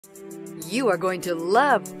You are going to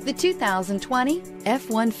love the 2020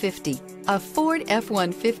 F-150. A Ford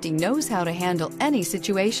F-150 knows how to handle any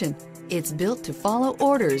situation. It's built to follow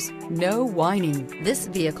orders, no whining. This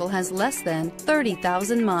vehicle has less than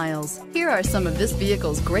 30,000 miles. Here are some of this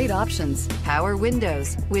vehicle's great options: power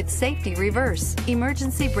windows with safety reverse,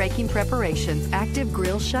 emergency braking preparation, active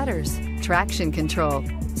grille shutters, traction control,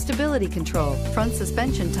 stability control, front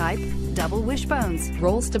suspension type, double wishbones,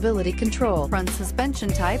 roll stability control, front suspension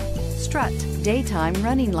type, strut, daytime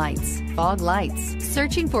running lights, fog lights.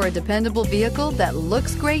 Searching for a dependable vehicle that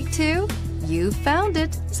looks great too? You found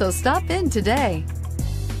it, so stop in today.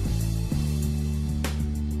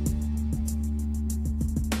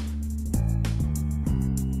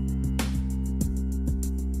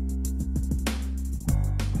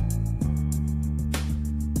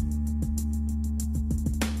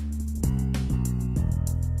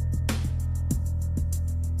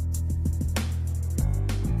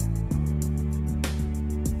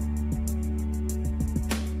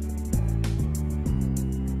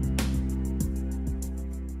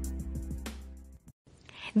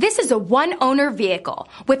 This is a one-owner vehicle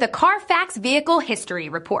with a Carfax Vehicle History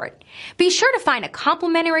Report. Be sure to find a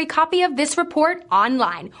complimentary copy of this report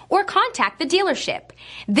online or contact the dealership.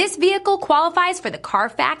 This vehicle qualifies for the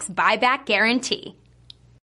Carfax Buyback Guarantee.